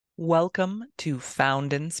Welcome to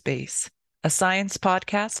Found in Space, a science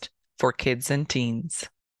podcast for kids and teens.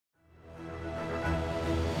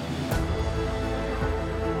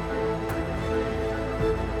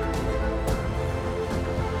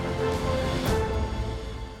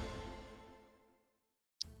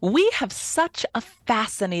 We have such a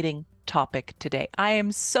fascinating topic today. I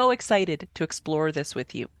am so excited to explore this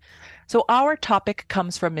with you. So our topic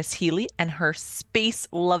comes from Miss Healy and her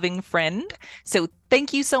space-loving friend. So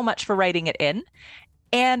thank you so much for writing it in.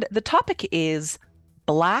 And the topic is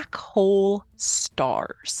black hole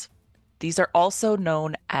stars. These are also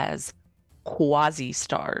known as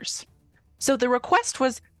quasi-stars. So the request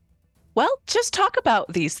was, well, just talk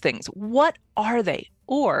about these things. What are they?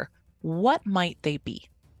 Or what might they be?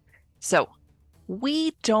 So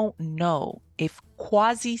we don't know if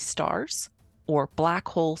quasi-stars or black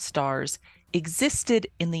hole stars existed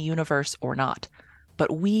in the universe or not,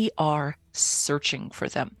 but we are searching for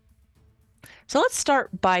them. So let's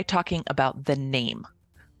start by talking about the name.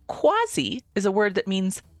 Quasi is a word that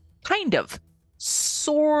means kind of,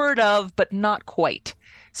 sort of, but not quite.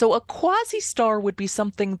 So a quasi-star would be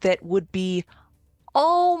something that would be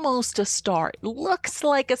almost a star. It looks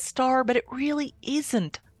like a star, but it really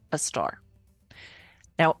isn't a star.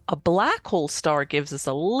 Now, a black hole star gives us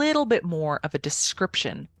a little bit more of a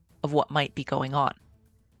description of what might be going on.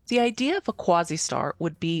 The idea of a quasi-star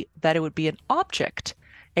would be that it would be an object,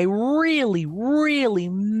 a really, really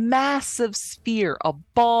massive sphere, a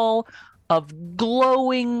ball of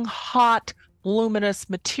glowing, hot, luminous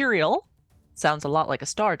material. Sounds a lot like a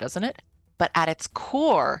star, doesn't it? But at its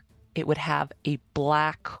core, it would have a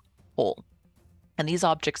black hole. And these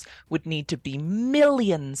objects would need to be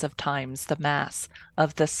millions of times the mass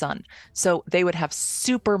of the sun. So they would have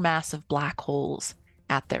supermassive black holes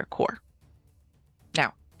at their core.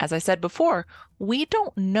 Now, as I said before, we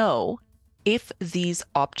don't know if these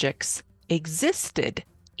objects existed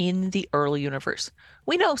in the early universe.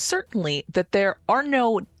 We know certainly that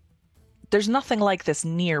there's nothing like this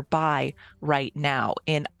nearby right now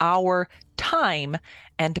in our time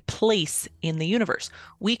and place in the universe.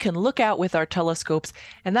 We can look out with our telescopes,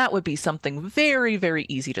 and that would be something very, very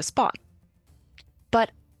easy to spot.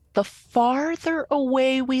 But the farther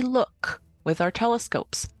away we look with our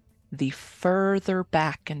telescopes, the further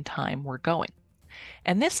back in time we're going.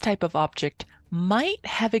 And this type of object might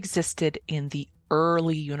have existed in the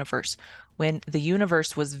early universe, when the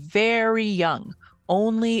universe was very young,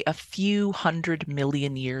 only a few 100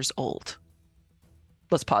 million years old.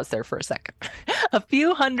 Let's pause there for a second. A few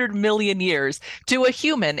 100 million years to a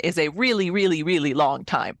human is a really, really, really long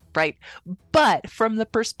time, right? But from the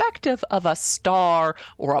perspective of a star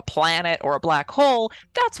or a planet or a black hole,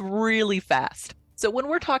 that's really fast. So when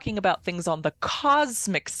we're talking about things on the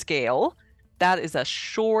cosmic scale, that is a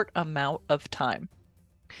short amount of time.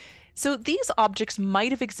 So these objects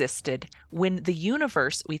might have existed when the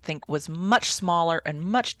universe, we think, was much smaller and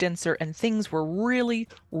much denser, and things were really,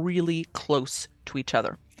 really close to each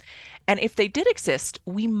other. And if they did exist,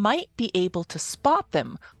 we might be able to spot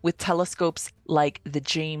them with telescopes like the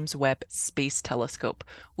James Webb Space Telescope,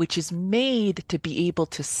 which is made to be able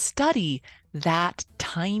to study that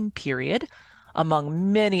time period,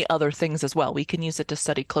 among many other things as well. We can use it to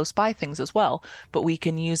study close by things as well, but we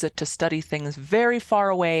can use it to study things very far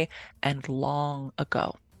away and long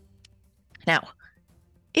ago. Now,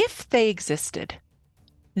 if they existed,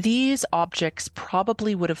 these objects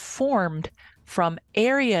probably would have formed from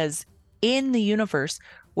areas in the universe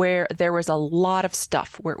where there was a lot of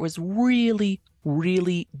stuff, where it was really,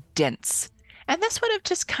 really dense. And this would have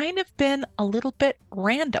just kind of been a little bit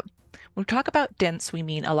random. When we talk about dense, we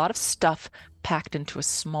mean a lot of stuff packed into a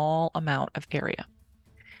small amount of area.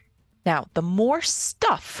 Now, the more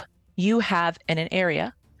stuff you have in an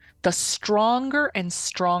area, the stronger and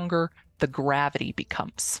stronger the gravity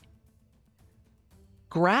becomes.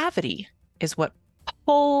 Gravity is what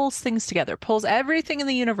pulls things together, pulls everything in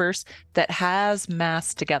the universe that has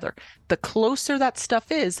mass together. The closer that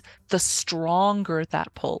stuff is, the stronger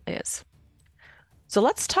that pull is. So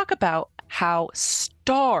let's talk about how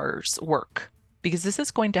stars work, because this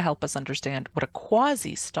is going to help us understand what a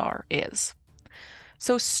quasi-star is.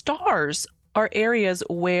 So stars are areas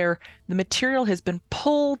where the material has been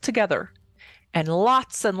pulled together, and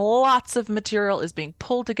lots of material is being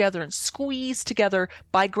pulled together and squeezed together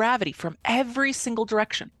by gravity from every single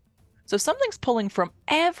direction. So if something's pulling from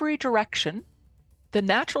every direction, the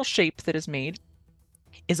natural shape that is made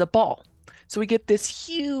is a ball. So we get this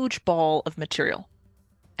huge ball of material.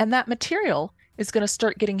 And that material is going to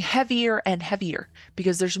start getting heavier and heavier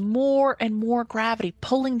because there's more and more gravity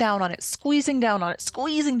pulling down on it, squeezing down on it,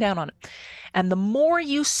 squeezing down on it. And the more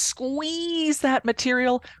you squeeze that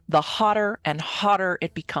material, the hotter and hotter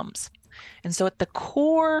it becomes. And so at the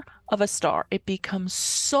core of a star, it becomes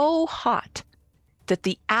so hot that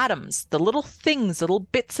the atoms, the little things, little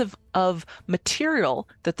bits of material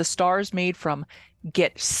that the star is made from,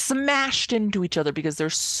 get smashed into each other because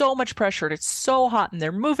there's so much pressure and it's so hot and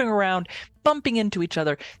they're moving around, bumping into each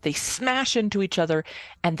other. They smash into each other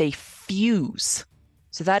and they fuse.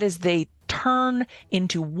 So that is, they turn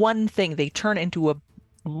into one thing. They turn into a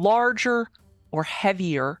larger or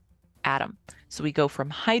heavier atom. So we go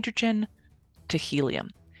from hydrogen to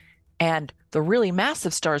helium. And the really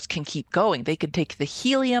massive stars can keep going. They can take the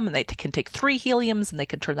helium and they can take 3 heliums and they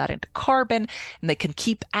can turn that into carbon, and they can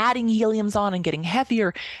keep adding heliums on and getting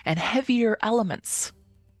heavier and heavier elements.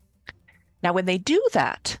 Now, when they do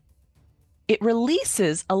that, it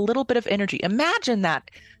releases a little bit of energy. Imagine that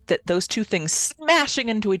those two things smashing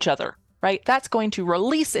into each other, right? That's going to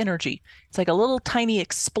release energy. It's like a little tiny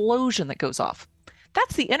explosion that goes off.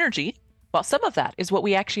 That's the energy. Well, some of that is what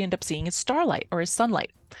we actually end up seeing as starlight or as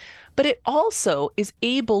sunlight. But it also is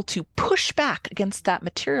able to push back against that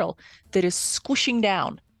material that is squishing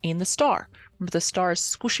down in the star. Remember, the star is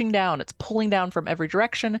squishing down. It's pulling down from every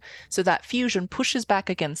direction. So that fusion pushes back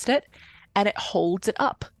against it and it holds it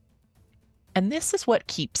up. And this is what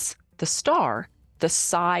keeps the star the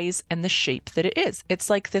size and the shape that it is. It's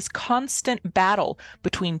like this constant battle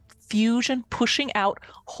between fusion pushing out,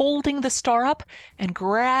 holding the star up, and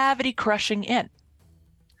gravity crushing in.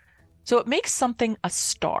 So it makes something a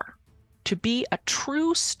star. To be a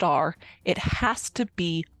true star, it has to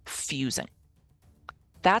be fusing.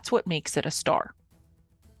 That's what makes it a star.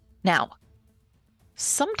 Now,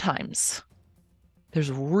 sometimes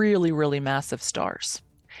there's really, really massive stars.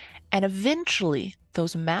 And eventually,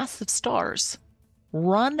 those massive stars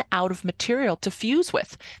run out of material to fuse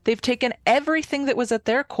with. They've taken everything that was at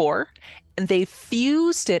their core and they've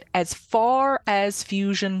fused it as far as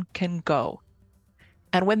fusion can go.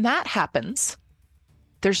 And when that happens,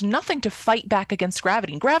 there's nothing to fight back against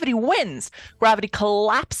gravity. And gravity wins. Gravity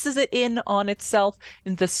collapses it in on itself,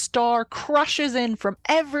 and the star crushes in from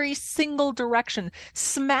every single direction,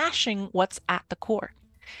 smashing what's at the core.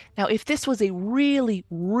 Now, if this was a really,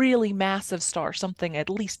 really massive star, something at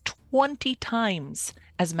least 20 times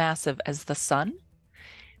as massive as the sun,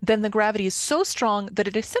 then the gravity is so strong that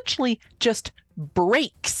it essentially just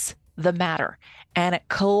breaks the matter and it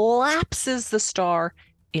collapses the star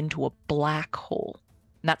into a black hole.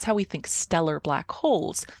 And that's how we think stellar black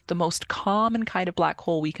holes, the most common kind of black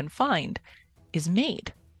hole we can find, is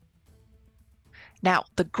made. Now,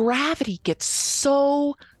 the gravity gets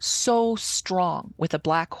so strong with a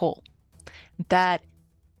black hole that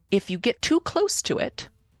if you get too close to it,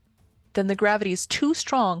 then the gravity is too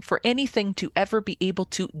strong for anything to ever be able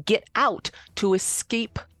to get out, to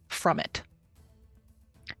escape from it.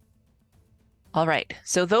 All right,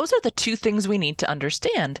 so those are the two things we need to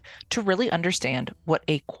understand to really understand what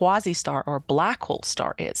a quasi-star or black hole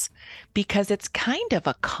star is, because it's kind of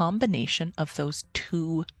a combination of those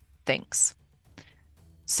two things.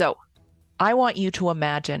 So I want you to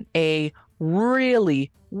imagine a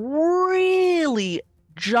really, really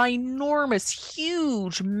ginormous,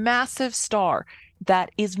 huge, massive star that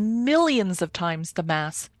is millions of times the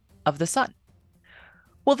mass of the sun.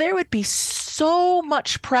 Well, there would be so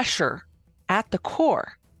much pressure at the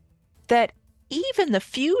core that even the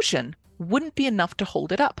fusion wouldn't be enough to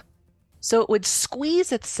hold it up. So it would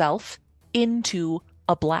squeeze itself into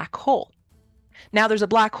a black hole. Now there's a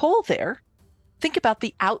black hole there. Think about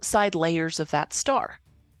the outside layers of that star.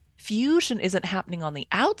 Fusion isn't happening on the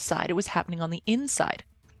outside, it was happening on the inside.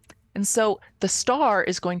 And so the star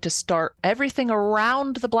is going to start, everything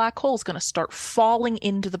around the black hole is going to start falling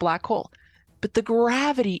into the black hole. But the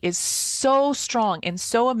gravity is so strong and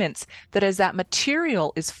so immense that as that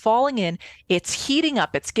material is falling in, it's heating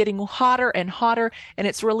up, it's getting hotter and hotter, and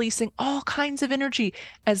it's releasing all kinds of energy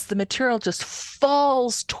as the material just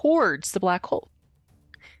falls towards the black hole.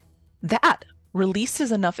 That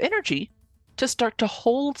releases enough energy to start to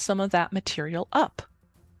hold some of that material up.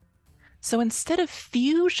 So instead of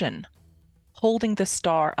fusion holding the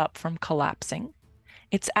star up from collapsing,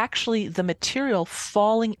 it's actually the material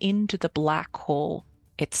falling into the black hole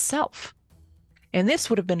itself. And this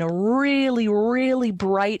would have been a really, really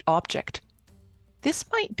bright object. This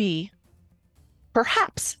might be,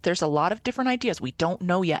 perhaps, there's a lot of different ideas, we don't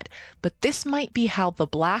know yet, but this might be how the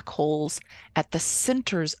black holes at the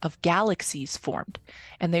centers of galaxies formed.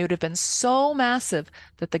 And they would have been so massive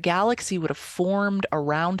that the galaxy would have formed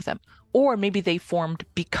around them. Or maybe they formed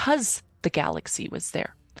because the galaxy was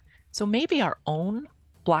there. So maybe our own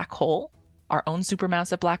black hole, our own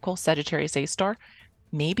supermassive black hole, Sagittarius A star,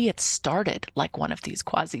 maybe it started like one of these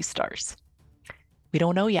quasi-stars. We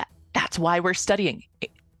don't know yet. That's why we're studying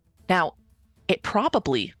it. Now, it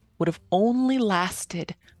probably would have only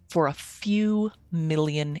lasted for a few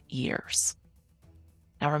million years.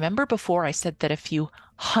 Now, remember before I said that a few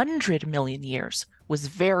 100 million years was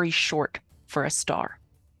very short for a star.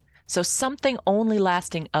 So something only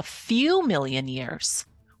lasting a few million years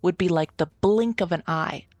would be like the blink of an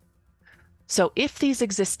eye. So if these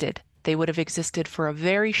existed, they would have existed for a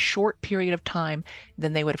very short period of time,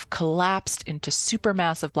 then they would have collapsed into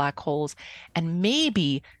supermassive black holes and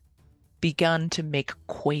maybe begun to make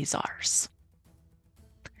quasars.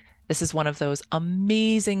 This is one of those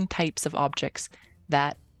amazing types of objects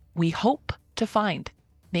that we hope to find.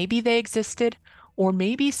 Maybe they existed, or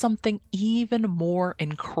maybe something even more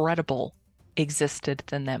incredible existed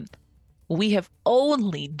than them. We have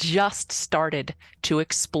only just started to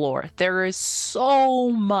explore. There is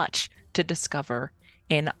so much to discover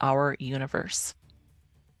in our universe.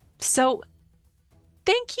 So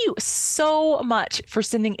thank you so much for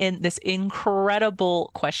sending in this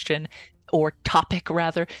incredible question, or topic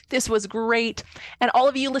rather. This was great. And all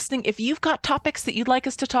of you listening, if you've got topics that you'd like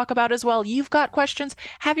us to talk about as well, you've got questions,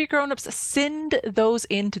 have your grown-ups send those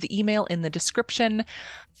into the email in the description.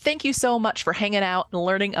 Thank you so much for hanging out and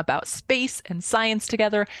learning about space and science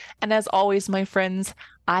together. And as always, my friends,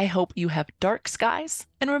 I hope you have dark skies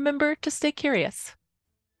and remember to stay curious.